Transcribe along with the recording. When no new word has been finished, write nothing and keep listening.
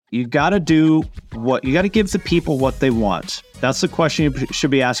You got to do what you got to give the people what they want. That's the question you should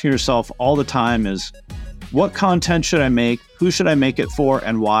be asking yourself all the time is, what content should I make? Who should I make it for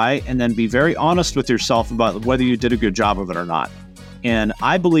and why? And then be very honest with yourself about whether you did a good job of it or not. And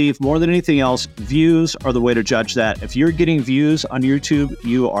I believe more than anything else, views are the way to judge that. If you're getting views on YouTube,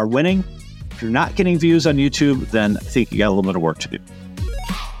 you are winning. If you're not getting views on YouTube, then I think you got a little bit of work to do.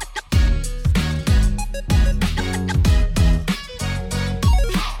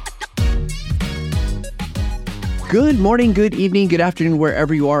 Good morning, good evening, good afternoon,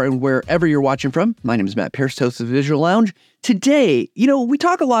 wherever you are and wherever you're watching from. My name is Matt Pierce, host of the Visual Lounge. Today, we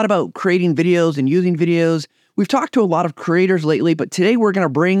talk a lot about creating videos and using videos. We've talked to a lot of creators lately, but today we're going to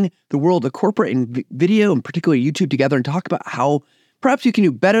bring the world of corporate and video, and particularly YouTube, together and talk about how perhaps you can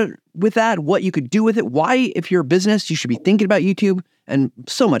do better with that, what you could do with it, why, if you're a business, you should be thinking about YouTube, and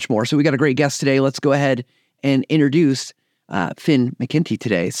so much more. So we got a great guest today. Let's go ahead and introduce Finn McKenty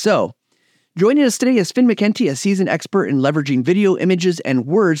today. So joining us today is Finn McKenty, a seasoned expert in leveraging video, images, and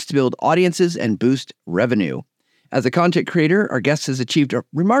words to build audiences and boost revenue. As a content creator, our guest has achieved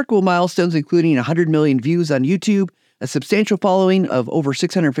remarkable milestones, including 100 million views on YouTube, a substantial following of over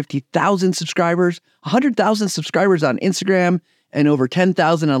 650,000 subscribers, 100,000 subscribers on Instagram, and over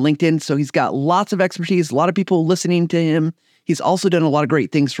 10,000 on LinkedIn. So he's got lots of expertise, a lot of people listening to him. He's also done a lot of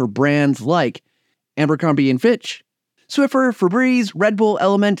great things for brands like Abercrombie & Fitch, Swiffer, Febreze, Red Bull,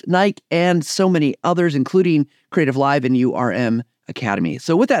 Element, Nike, and so many others, including Creative Live and URM Academy.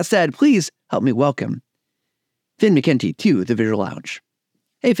 So with that said, please help me welcome Finn McKenty to the Visual Lounge.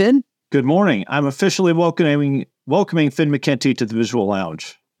 Hey, Finn. Good morning. I'm officially welcoming Finn McKenty to the Visual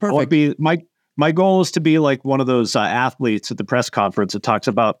Lounge. Perfect. My goal is to be like one of those athletes at the press conference that talks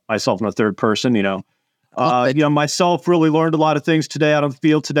about myself in the third person. Myself really learned a lot of things today out on the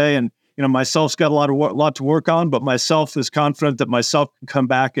field today, and myself's got a lot to work on, but myself is confident that myself can come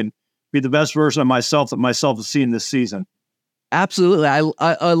back and be the best version of myself that myself has seen this season. Absolutely.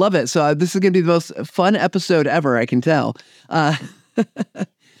 I love it. So this is going to be the most fun episode ever, I can tell.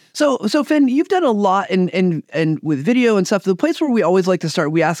 So Finn, you've done a lot in with video and stuff. The place where we always like to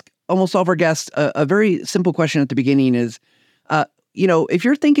start, we ask almost all of our guests a very simple question at the beginning is, if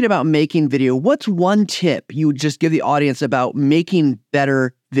you're thinking about making video, what's one tip you would just give the audience about making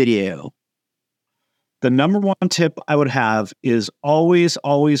better video? The number one tip I would have is always,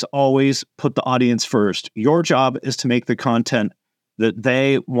 always, always put the audience first. Your job is to make the content that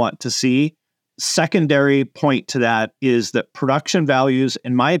they want to see. Secondary point to that is that production values,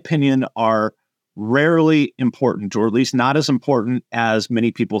 in my opinion, are rarely important, or at least not as important as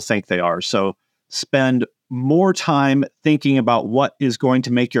many people think they are. So spend more time thinking about what is going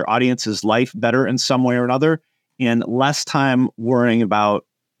to make your audience's life better in some way or another, and less time worrying about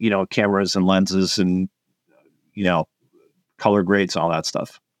cameras and lenses and, color grades and all that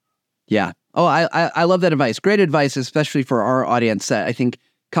stuff. Yeah. Oh, I love that advice. Great advice, especially for our audience. I think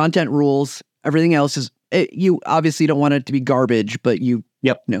content rules. Everything else is, you obviously don't want it to be garbage, but you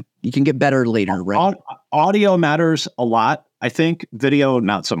can get better later, right? Audio matters a lot. I think video,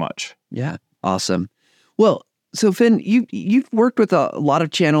 not so much. Yeah. Awesome. Well, so Finn, you've worked with a lot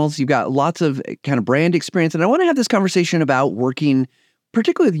of channels. You've got lots of kind of brand experience, and I want to have this conversation about working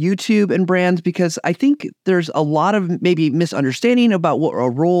particularly with YouTube and brands, because I think there's a lot of maybe misunderstanding about what a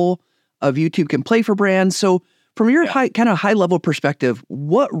role of YouTube can play for brands. So from your high level perspective,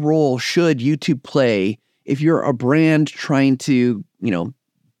 what role should YouTube play if you're a brand trying to,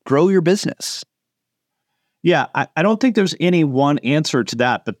 grow your business? Yeah, I don't think there's any one answer to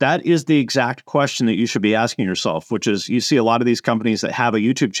that, but that is the exact question that you should be asking yourself, which is, you see a lot of these companies that have a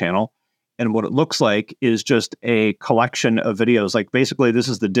YouTube channel, and what it looks like is just a collection of videos. Like basically this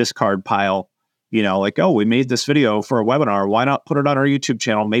is the discard pile, we made this video for a webinar. Why not put it on our YouTube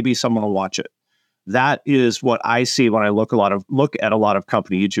channel? Maybe someone will watch it. That is what I see when I look at a lot of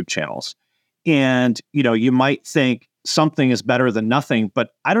company YouTube channels. And, you might think something is better than nothing, but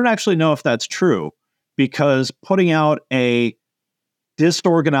I don't actually know if that's true, because putting out a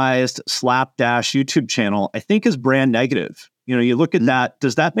disorganized slapdash YouTube channel, I think, is brand negative. You look at that,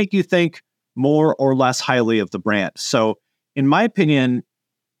 does that make you think more or less highly of the brand? So in my opinion,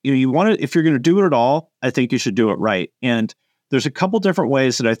 you want to, if you're going to do it at all, I think you should do it right. And there's a couple different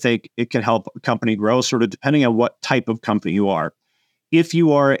ways that I think it can help a company grow, sort of depending on what type of company you are. If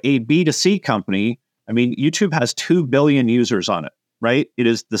you are a B2C company, YouTube has 2 billion users on it, right? It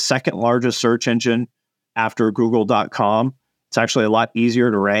is the second largest search engine after Google.com. It's actually a lot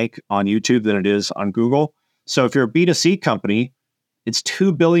easier to rank on YouTube than it is on Google. So if you're a B2C company, it's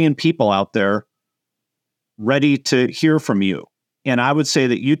 2 billion people out there ready to hear from you. And I would say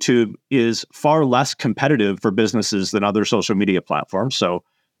that YouTube is far less competitive for businesses than other social media platforms. So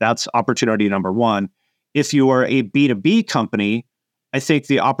That's opportunity number one. If you are a B2B company, I think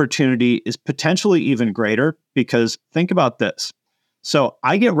the opportunity is potentially even greater, because think about this. So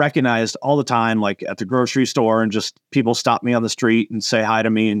I get recognized all the time, like at the grocery store, and just people stop me on the street and say hi to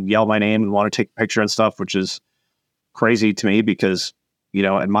me and yell my name and want to take a picture and stuff, which is crazy to me because,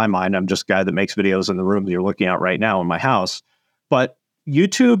 in my mind, I'm just a guy that makes videos in the room that you're looking at right now in my house. But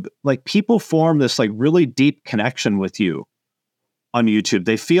YouTube, like, people form this like really deep connection with you on YouTube.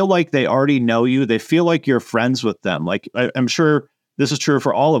 They feel like they already know you. They feel like you're friends with them. Like, I'm sure this is true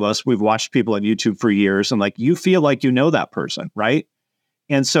for all of us. We've watched people on YouTube for years, and like, you feel like you know that person, right?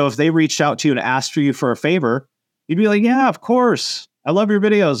 And so if they reached out to you and asked for you for a favor, you'd be like, yeah, of course. I love your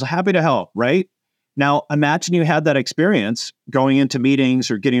videos. Happy to help, right? Now, imagine you had that experience going into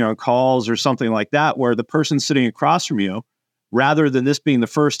meetings or getting on calls or something like that, where the person sitting across from you, rather than this being the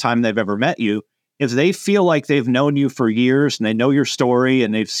first time they've ever met you, if they feel like they've known you for years and they know your story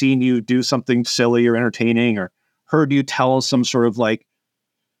and they've seen you do something silly or entertaining, or heard you tell some sort of like,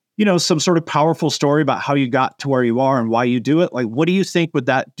 some sort of powerful story about how you got to where you are and why you do it, like, what do you think would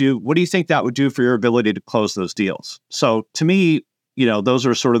that do? What do you think that would do for your ability to close those deals? So to me, those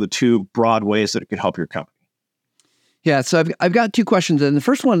are sort of the two broad ways that it could help your company. Yeah, so I've got two questions, and the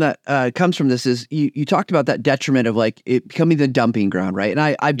first one that comes from this is you talked about that detriment of like it becoming the dumping ground, right?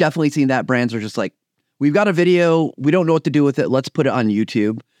 And I've definitely seen that brands are just like, we've got a video, we don't know what to do with it, let's put it on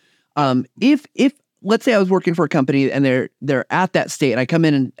YouTube. If let's say I was working for a company and they're at that state, and I come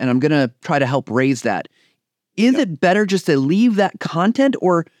in and I'm gonna try to help raise that, is it better just to leave that content,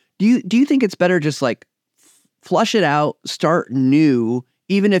 or do you think it's better just like flush it out, start new?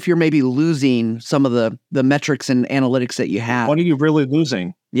 Even if you're maybe losing some of the metrics and analytics that you have. What are you really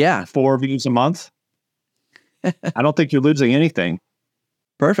losing? Yeah. 4 views a month? I don't think you're losing anything.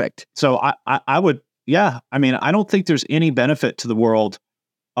 Perfect. So I would, I don't think there's any benefit to the world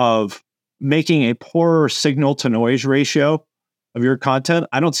of making a poorer signal to noise ratio of your content.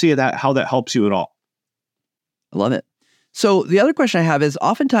 I don't see how that helps you at all. I love it. So the other question I have is,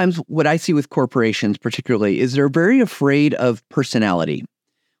 oftentimes what I see with corporations particularly is they're very afraid of personality.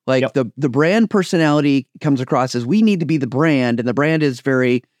 Like the brand personality comes across as, we need to be the brand, and the brand is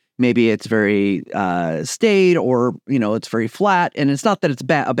maybe it's very staid, or it's very flat. And it's not that it's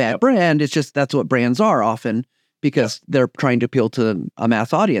a bad brand. It's just that's what brands are often, because they're trying to appeal to a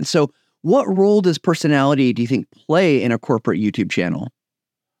mass audience. So what role does personality, do you think, play in a corporate YouTube channel?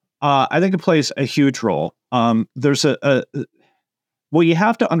 I think it plays a huge role. There's what you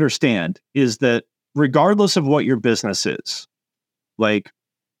have to understand is that regardless of what your business is, like,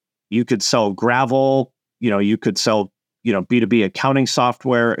 you could sell gravel, you could sell, B2B accounting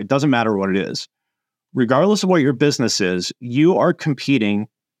software. It doesn't matter what it is. Regardless of what your business is, you are competing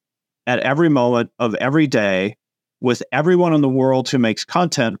at every moment of every day with everyone in the world who makes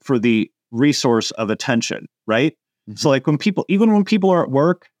content for the resource of attention, right? Mm-hmm. So like when people are at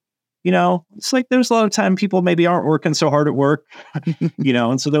work, it's like there's a lot of time people maybe aren't working so hard at work,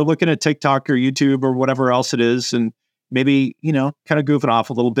 and so they're looking at TikTok or YouTube or whatever else it is, and maybe, kind of goofing off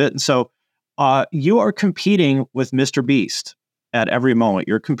a little bit. And so you are competing with Mr. Beast at every moment.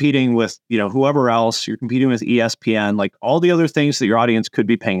 You're competing with, whoever else. You're competing with ESPN, like all the other things that your audience could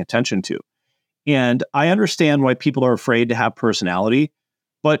be paying attention to. And I understand why people are afraid to have personality,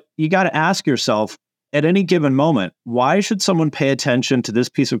 but you got to ask yourself, at any given moment, why should someone pay attention to this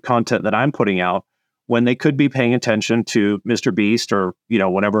piece of content that I'm putting out when they could be paying attention to Mr. Beast or,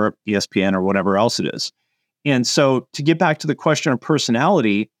 whatever, ESPN or whatever else it is? And so to get back to the question of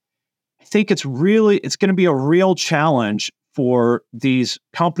personality, I think it's going to be a real challenge for these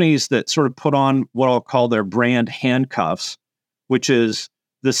companies that sort of put on what I'll call their brand handcuffs, which is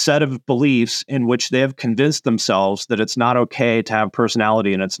the set of beliefs in which they have convinced themselves that it's not okay to have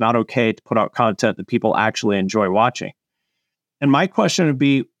personality and it's not okay to put out content that people actually enjoy watching. And my question would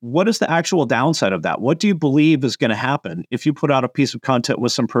be, what is the actual downside of that? What do you believe is going to happen if you put out a piece of content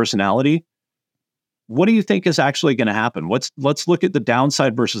with some personality? What do you think is actually going to happen? Let's look at the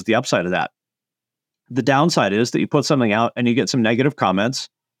downside versus the upside of that. The downside is that you put something out and you get some negative comments,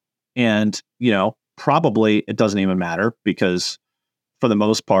 and, probably it doesn't even matter, because for the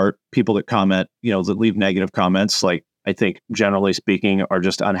most part, people that comment, that leave negative comments, like, I think generally speaking, are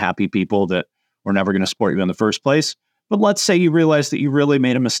just unhappy people that were never going to support you in the first place. But let's say you realize that you really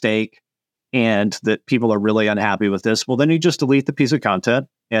made a mistake and that people are really unhappy with this. Well, then you just delete the piece of content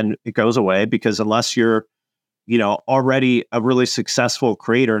and it goes away, because unless you're, already a really successful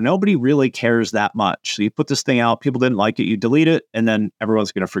creator, nobody really cares that much. So you put this thing out, people didn't like it, you delete it, and then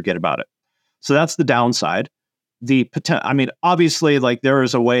everyone's going to forget about it. So that's the downside. Obviously, like, there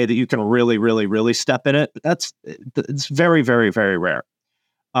is a way that you can really, really, really step in it, but it's very, very, very rare.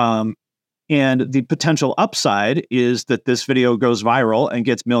 Um, and the potential upside is that this video goes viral and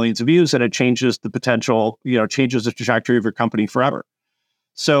gets millions of views, and it changes the potential, changes the trajectory of your company forever.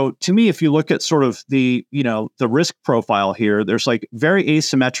 So to me, if you look at sort of the risk profile here, there's like very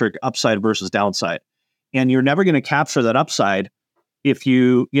asymmetric upside versus downside. And you're never going to capture that upside if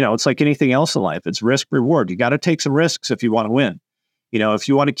it's like anything else in life. It's risk reward. You got to take some risks if you want to win. If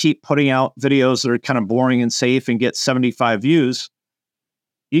you want to keep putting out videos that are kind of boring and safe and get 75 views,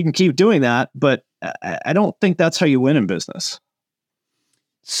 you can keep doing that. But I don't think that's how you win in business.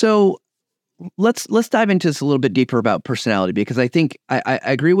 So let's dive into this a little bit deeper about personality, because I think I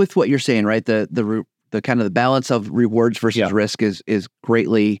agree with what you're saying, right? The kind of the balance of rewards versus risk is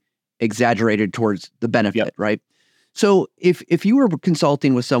greatly exaggerated towards the benefit, right? So if you were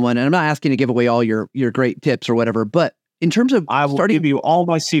consulting with someone, and I'm not asking to give away all your great tips or whatever, but in terms of I will give you all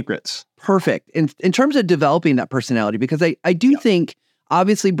my secrets. Perfect. In terms of developing that personality, because I do think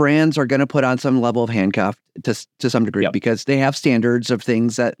obviously brands are going to put on some level of handcuff to some degree because they have standards of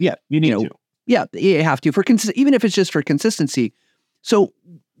things that you need to. Yeah, you have to even if it's just for consistency. So,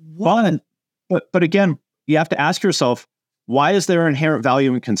 but again, you have to ask yourself, why is there inherent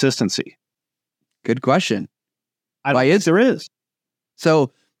value in consistency? Good question. Why is there is?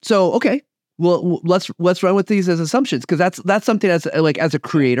 So okay. Well, let's run with these as assumptions, because that's something as a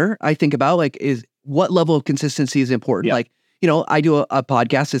creator I think about, is what level of consistency is important. Yeah. I do a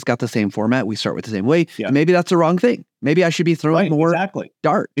podcast. It's got the same format. We start with the same way. Yeah. And maybe that's the wrong thing. Maybe I should be throwing more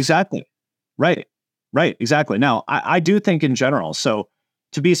darts. Exactly. Right. Exactly. Now, I do think in general, so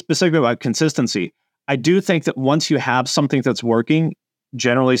to be specific about consistency, I do think that once you have something that's working,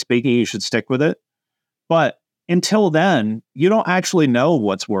 generally speaking, you should stick with it. But until then, you don't actually know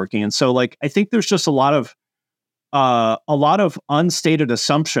what's working. And so I think there's just a lot of unstated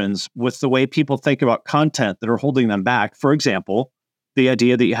assumptions with the way people think about content that are holding them back. For example, the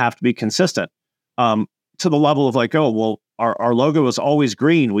idea that you have to be consistent to the level of our logo is always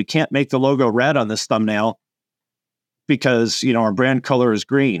green. We can't make the logo red on this thumbnail because, our brand color is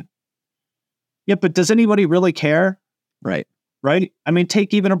green. Yeah, but does anybody really care? Right. I mean,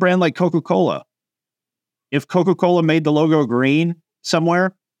 take even a brand like Coca-Cola. If Coca-Cola made the logo green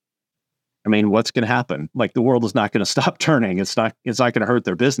somewhere, I mean, what's going to happen? The world is not going to stop turning. It's not going to hurt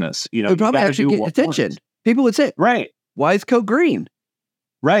their business. It would probably actually get attention. People would say, right. Why is Coke green?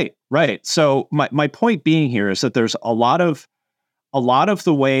 Right. So my point being here is that there's a lot of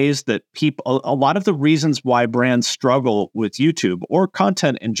the ways that a lot of the reasons why brands struggle with YouTube or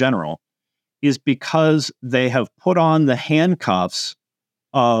content in general is because they have put on the handcuffs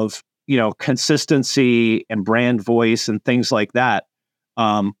of, consistency and brand voice and things like that,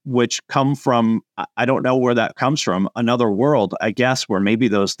 which come from, I don't know where that comes from, another world, I guess, where maybe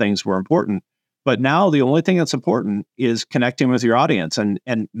those things were important. But now the only thing that's important is connecting with your audience. And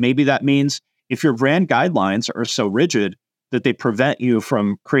maybe that means if your brand guidelines are so rigid that they prevent you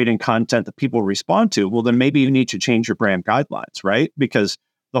from creating content that people respond to, well, then maybe you need to change your brand guidelines, right? Because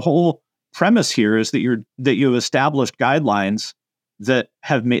the whole premise here is that you've established guidelines that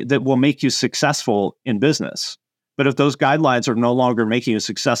will make you successful in business. But if those guidelines are no longer making you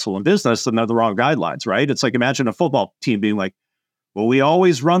successful in business, then they're the wrong guidelines, right? It's like, imagine a football team being like, well, we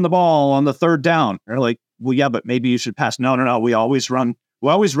always run the ball on the third down. They're like, well, yeah, but maybe you should pass. No. We always run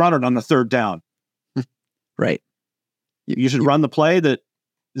it on the third down. Right. You should run the play that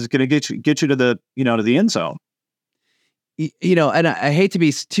is going to get you to the, to the end zone. And I hate to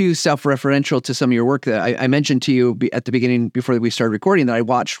be too self-referential to some of your work that I mentioned to you at the beginning before we started recording that I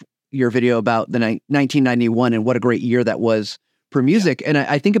watched your video about the 1991 and what a great year that was for music. Yeah. And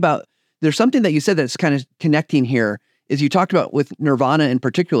I think about, there's something that you said that's kind of connecting here, is you talked about with Nirvana in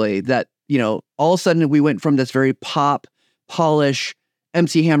particular, that, all of a sudden we went from this very pop, polish,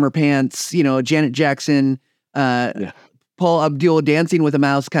 MC Hammer pants, Janet Jackson, Paul Abdul dancing with a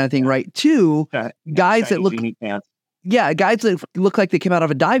mouse kind of thing, right? To guys that look, guys that look like they came out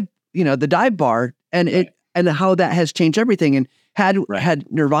of a dive, the dive bar, and and how that has changed everything. And had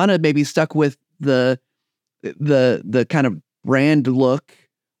Nirvana maybe stuck with the kind of brand look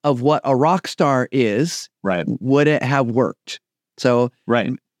of what a rock star is, would it have worked? So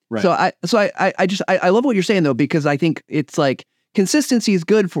So I love what you're saying though, because I think it's like consistency is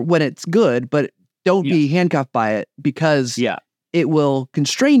good for when it's good, but don't be handcuffed by it, because it will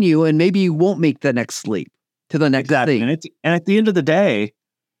constrain you and maybe you won't make the next leap to the next thing. And at the end of the day,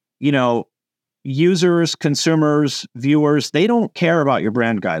 users, consumers, viewers, they don't care about your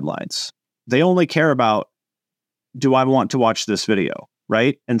brand guidelines. They only care about, do I want to watch this video,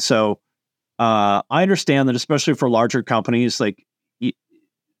 right? And so I understand that, especially for larger companies,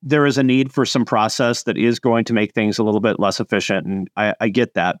 there is a need for some process that is going to make things a little bit less efficient. And I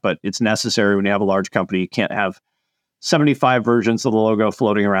get that, but it's necessary when you have a large company. You can't have 75 versions of the logo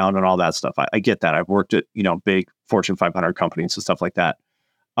floating around and all that stuff. I get that. I've worked at, big Fortune 500 companies and stuff like that.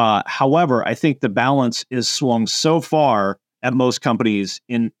 However, I think the balance is swung so far at most companies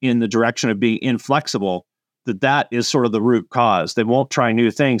in the direction of being inflexible that is sort of the root cause. They won't try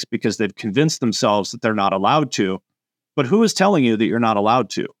new things because they've convinced themselves that they're not allowed to. But who is telling you that you're not allowed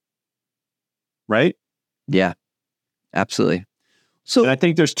to? Right? Yeah, absolutely. So and I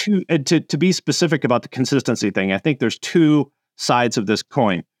think there's two, and to be specific about the consistency thing, I think there's two sides of this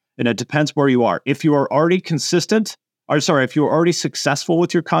coin, and it depends where you are. If you are already if you're already successful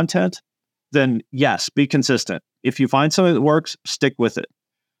with your content, then yes, be consistent. If you find something that works, stick with it.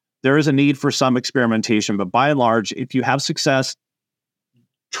 There is a need for some experimentation, but by and large, if you have success,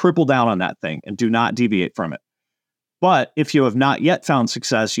 triple down on that thing and do not deviate from it. But if you have not yet found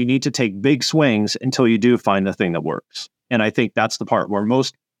success, you need to take big swings until you do find the thing that works. And I think that's the part where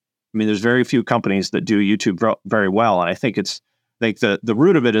there's very few companies that do YouTube very well. And I think the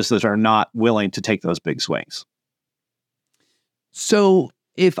root of it is that they're not willing to take those big swings. So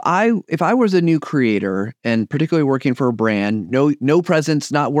if I was a new creator and particularly working for a brand, no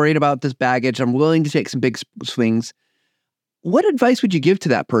presence, not worried about this baggage, I'm willing to take some big swings. What advice would you give to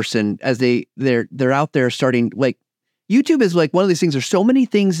that person as they're out there starting? Like, YouTube is like one of these things. There's so many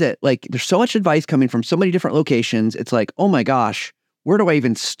things that, like, there's so much advice coming from so many different locations. It's like, oh my gosh, where do I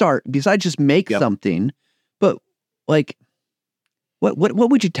even start besides just make something? But like, what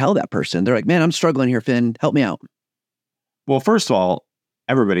would you tell that person? They're like, man, I'm struggling here, Finn. Help me out. Well, first of all,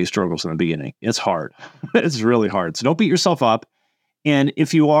 everybody struggles in the beginning. It's hard. It's really hard. So don't beat yourself up. And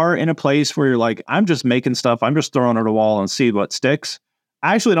if you are in a place where you're like, I'm just making stuff, I'm just throwing it at a wall and see what sticks,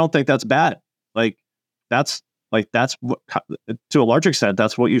 I actually don't think that's bad. That's what, to a large extent,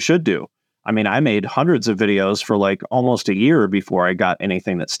 that's what you should do. I mean, I made hundreds of videos for like almost a year before I got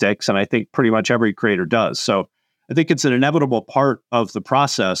anything that sticks. And I think pretty much every creator does. So I think it's an inevitable part of the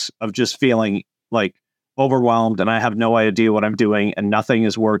process of just feeling like overwhelmed and I have no idea what I'm doing and nothing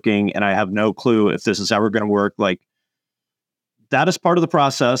is working and I have no clue if this is ever going to work. Like, that is part of the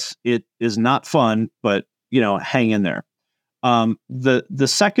process. It is not fun, but hang in there. The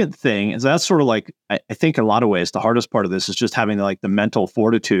second thing is that's sort of like, I think in a lot of ways, the hardest part of this is just having like the mental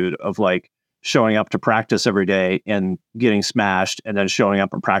fortitude of like showing up to practice every day and getting smashed and then showing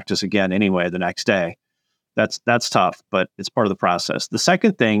up and practice again anyway the next day. That's tough, but it's part of the process. The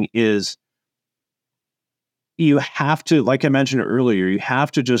second thing is you have to, like I mentioned earlier, you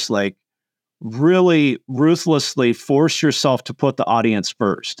have to just like really ruthlessly force yourself to put the audience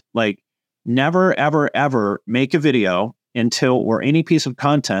first. Like, never, ever, ever make a video or any piece of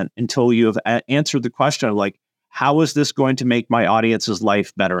content until you have answered the question of like, how is this going to make my audience's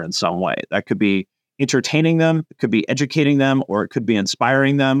life better in some way? That could be entertaining them, it could be educating them, or it could be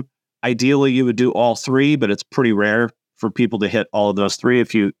inspiring them. Ideally, you would do all three, but it's pretty rare for people to hit all of those three.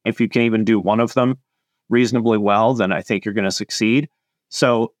 If you can even do one of them reasonably well, then I think you're going to succeed.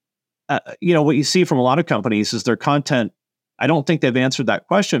 So, what you see from a lot of companies is their content. I don't think they've answered that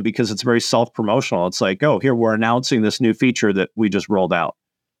question because it's very self-promotional. It's like, oh, here, we're announcing this new feature that we just rolled out.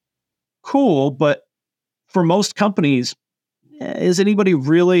 Cool, but for most companies, is anybody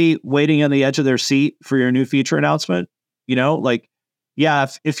really waiting on the edge of their seat for your new feature announcement?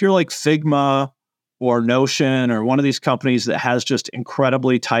 If you're like Figma or Notion or one of these companies that has just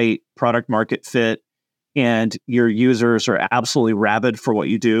incredibly tight product market fit and your users are absolutely rabid for what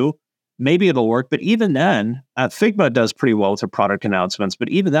you do, maybe it'll work. But even then, Figma does pretty well with their product announcements. But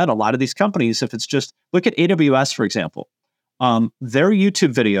even then, a lot of these companies, if it's just, look at AWS, for example, their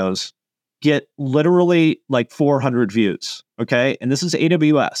YouTube videos get literally like 400 views. Okay. And this is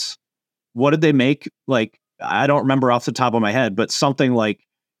AWS. What did they make? Like, I don't remember off the top of my head, but something like,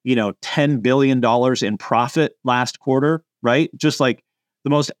 $10 billion in profit last quarter, right? Just like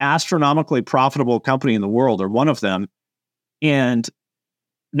the most astronomically profitable company in the world, or one of them. And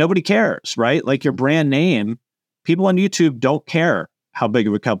nobody cares, right? Like, your brand name, people on YouTube don't care how big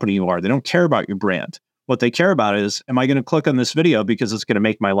of a company you are. They don't care about your brand. What they care about is, am I going to click on this video because it's going to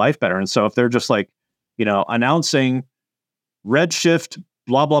make my life better? And so if they're just like, announcing Redshift,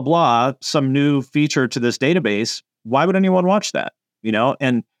 blah, blah, blah, some new feature to this database, why would anyone watch that?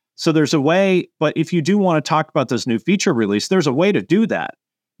 And so there's a way, but if you do want to talk about this new feature release, there's a way to do that.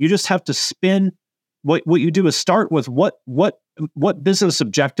 You just have to spin. What you do is start with what business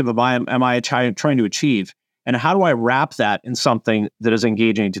objective am I trying to achieve, and how do I wrap that in something that is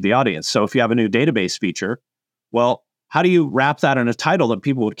engaging to the audience? So if you have a new database feature, well, how do you wrap that in a title that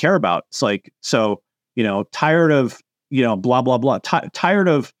people would care about? It's like, tired of blah, blah, blah. Tired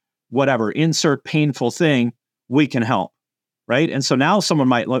of whatever, insert painful thing, we can help. Right. And so now someone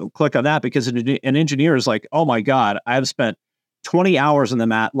might click on that because an engineer is like, oh my God, I've spent 20 hours in the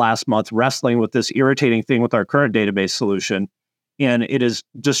mat last month wrestling with this irritating thing with our current database solution, and it is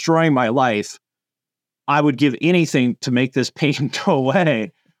destroying my life. I would give anything to make this pain go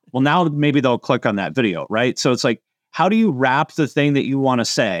away. Well, now maybe they'll click on that video, right? So it's like, how do you wrap the thing that you want to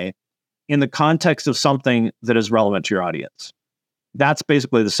say in the context of something that is relevant to your audience? That's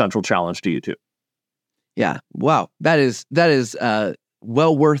basically the central challenge to YouTube. Yeah. Wow. That is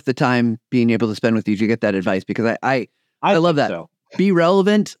well worth the time being able to spend with you to get that advice, because I love that. So. Be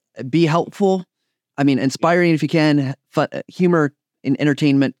relevant, be helpful. I mean, inspiring if you can, fun, humor and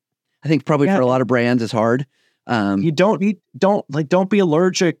entertainment. I think probably for a lot of brands is hard. You don't be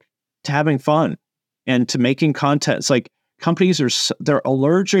allergic to having fun and to making content. It's like companies they're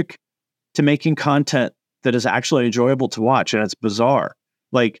allergic to making content that is actually enjoyable to watch. And it's bizarre.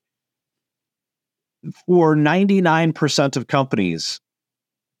 Like, for 99% of companies,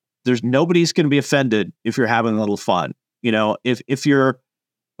 nobody's going to be offended if you're having a little fun. If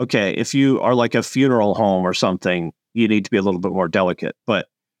you are like a funeral home or something, you need to be a little bit more delicate. But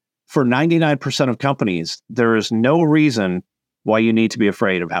for 99% of companies, there is no reason why you need to be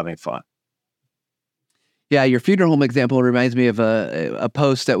afraid of having fun. Yeah, your funeral home example reminds me of a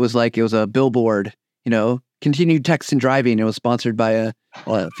post that was like, it was a billboard, continued text and driving. It was sponsored by a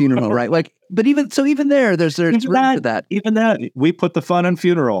funeral home, right? Like, but even there, there's room for that. Even that, we put the fun in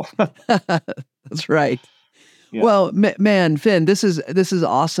funeral. That's right. Yeah. Well, man, Finn, this is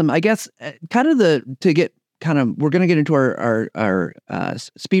awesome. I guess we're going to get into our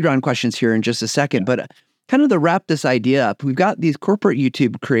speed round questions here in just a second, but kind of to wrap this idea up, we've got these corporate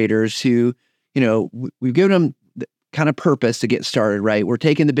YouTube creators who, we've given them the kind of purpose to get started, right? We're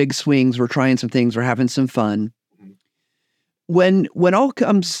taking the big swings, we're trying some things, we're having some fun. When all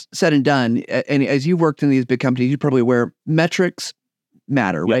comes said and done, and as you've worked in these big companies, you're probably aware metrics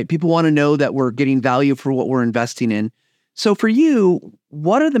matter, right? People want to know that we're getting value for what we're investing in. So for you,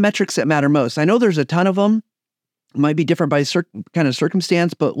 what are the metrics that matter most? I know there's a ton of them. It might be different by certain kind of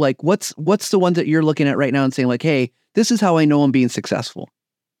circumstance, but like, what's the ones that you're looking at right now and saying like, hey, this is how I know I'm being successful?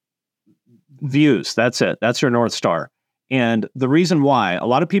 Views. That's it. That's your North Star. And the reason why a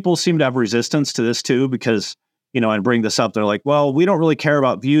lot of people seem to have resistance to this too, because, and bring this up, they're like, well, we don't really care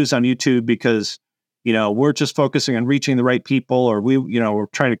about views on YouTube because, we're just focusing on reaching the right people, or we're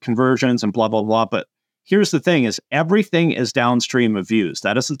trying to conversions and blah, blah, blah. But here's the thing is everything is downstream of views.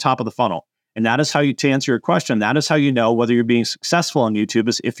 That is the top of the funnel. And that is how to answer your question. That is how you know whether you're being successful on YouTube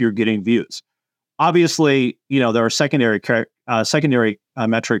is if you're getting views. Obviously, there are secondary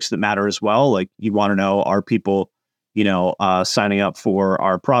metrics that matter as well. Like you want to know, are people, signing up for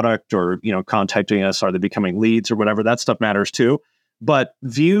our product or, contacting us? Are they becoming leads or whatever? That stuff matters too. But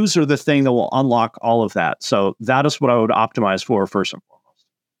views are the thing that will unlock all of that. So that is what I would optimize for first and foremost.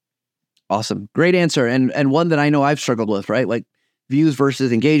 Awesome. Great answer. And one that I know I've struggled with, right? Like views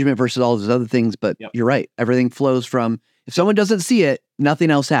versus engagement versus all those other things. But You're right. Everything flows from, if someone doesn't see it,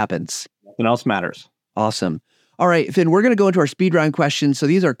 nothing else happens. Nothing else matters. Awesome. All right, Finn, we're going to go into our speed round questions. So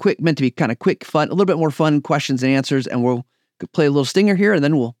these are meant to be kind of quick, fun, a little bit more fun questions and answers. And we'll play a little stinger here and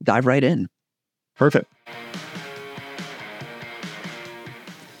then we'll dive right in. Perfect.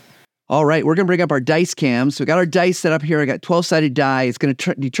 All right, we're going to bring up our dice cam. So we got our dice set up here. I got 12-sided die. It's going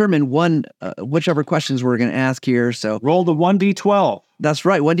to determine whichever questions we're going to ask here. So roll the 1d12. That's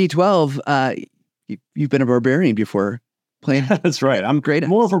right, 1d12. You've been a barbarian before playing. That's right. I'm great.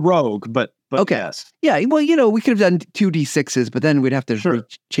 More of a rogue, but okay. Yes. Yeah, well, we could have done 2d6s, but then we'd have to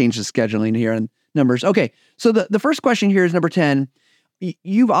change the scheduling here on numbers. Okay, so the first question here is number 10.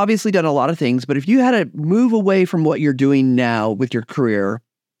 You've obviously done a lot of things, but if you had to move away from what you're doing now with your career,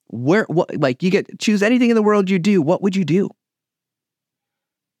 you get to choose anything in the world you do, what would you do?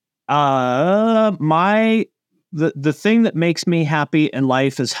 The thing that makes me happy in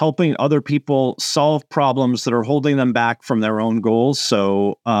life is helping other people solve problems that are holding them back from their own goals.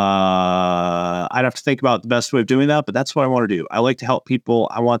 So I'd have to think about the best way of doing that, but that's what I want to do. I like to help people.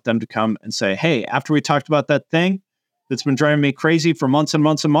 I want them to come and say, hey, after we talked about that thing that's been driving me crazy for months and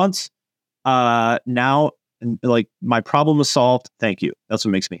months and months, now like my problem is solved. Thank you. That's what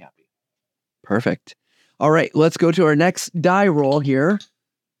makes me happy. Perfect. All right, let's go to our next die roll here.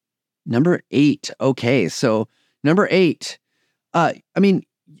 Number 8. Okay, so number 8.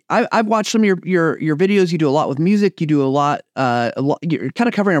 I've watched some of your videos. You do a lot with music. You do a lot. You're kind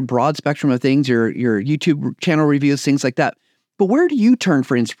of covering a broad spectrum of things. Your YouTube channel reviews, things like that. But where do you turn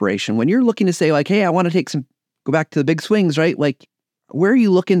for inspiration when you're looking to say like, hey, I want to go back to the big swings, right? Like, where are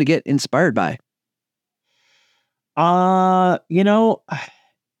you looking to get inspired by? You know,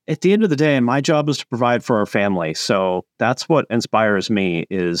 at the end of the day, my job is to provide for our family. So that's what inspires me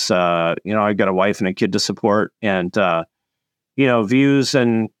is, you know, I got a wife and a kid to support, and, you know, views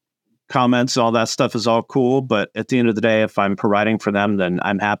and comments, all that stuff is all cool. But at the end of the day, if I'm providing for them, then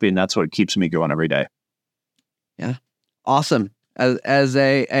I'm happy. And that's what keeps me going every day. Yeah. Awesome. As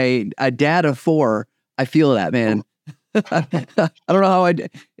a dad of 4, I feel that, man. I don't know how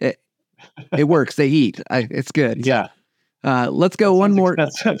it works. They eat. It's good. Yeah. Let's go one more.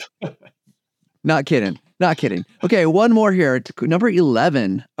 Not kidding. Okay, one more here. Number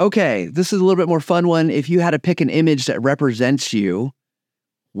 11. Okay, this is a little bit more fun one. If you had to pick an image that represents you,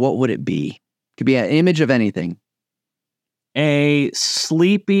 what would it be? Could be an image of anything. A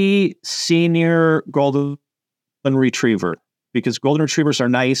sleepy senior golden retriever, because golden retrievers are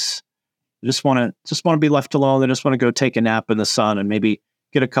nice. They just want to be left alone. They just want to go take a nap in the sun and maybe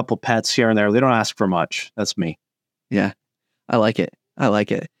get a couple pets here and there. They don't ask for much. That's me. Yeah, I like it.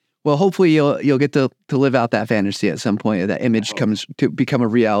 Well, hopefully you'll get to live out that fantasy at some point. That image comes to become a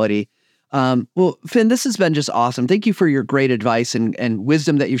reality. Well, Finn, this has been just awesome. Thank you for your great advice and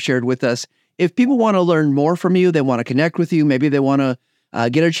wisdom that you've shared with us. If people want to learn more from you, they want to connect with you, maybe they want to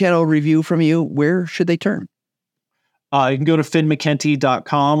get a channel review from you, where should they turn? You can go to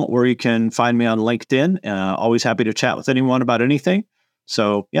finnmckenty.com, or you can find me on LinkedIn. Always happy to chat with anyone about anything.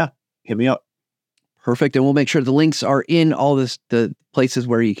 So yeah, hit me up. Perfect. And we'll make sure the links are in all the places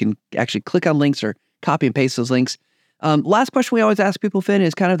where you can actually click on links or copy and paste those links. Last question we always ask people, Finn,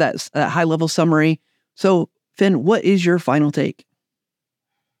 is kind of that high-level summary. So, Finn, what is your final take?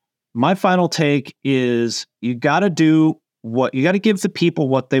 My final take is you got to give the people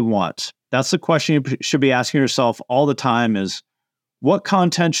what they want. That's the question you should be asking yourself all the time is, what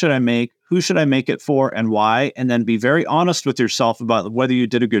content should I make? Who should I make it for and why? And then be very honest with yourself about whether you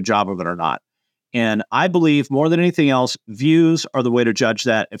did a good job of it or not. And I believe more than anything else, views are the way to judge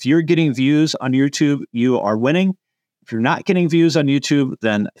that. If you're getting views on YouTube, you are winning. If you're not getting views on YouTube,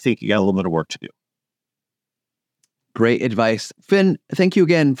 then I think you got a little bit of work to do. Great advice. Finn, thank you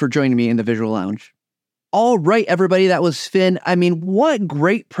again for joining me in the Visual Lounge. All right, everybody, that was Finn. I mean, what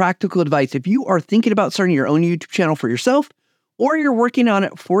great practical advice. If you are thinking about starting your own YouTube channel for yourself, or you're working on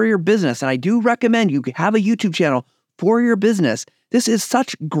it for your business, and I do recommend you have a YouTube channel for your business, this is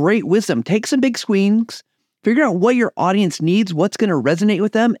such great wisdom. Take some big swings, figure out what your audience needs, what's going to resonate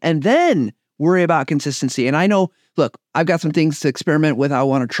with them, and then worry about consistency. And I know, look, I've got some things to experiment with. I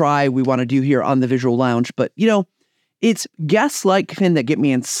want to try, we want to do here on the Visual Lounge, but you know, it's guests like Finn that get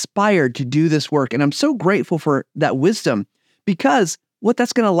me inspired to do this work. And I'm so grateful for that wisdom, because what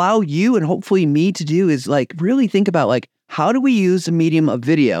that's going to allow you and hopefully me to do is like really think about like, how do we use the medium of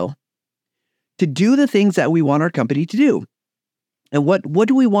video to do the things that we want our company to do? And what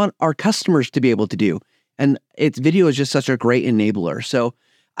do we want our customers to be able to do? And video is just such a great enabler. So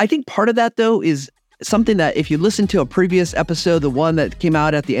I think part of that though is something that if you listen to a previous episode, the one that came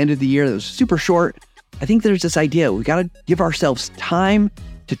out at the end of the year that was super short, I think there's this idea, we got to give ourselves time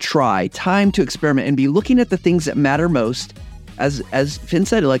to try, time to experiment, and be looking at the things that matter most. As Finn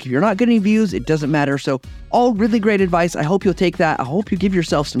said, like if you're not getting views, it doesn't matter. So all really great advice. I hope you'll take that. I hope you give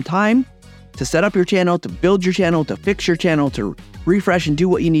yourself some time to set up your channel, to build your channel, to fix your channel, to refresh and do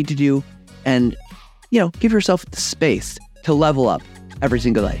what you need to do. And, you know, give yourself the space to level up every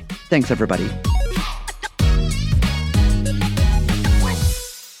single day. Thanks, everybody.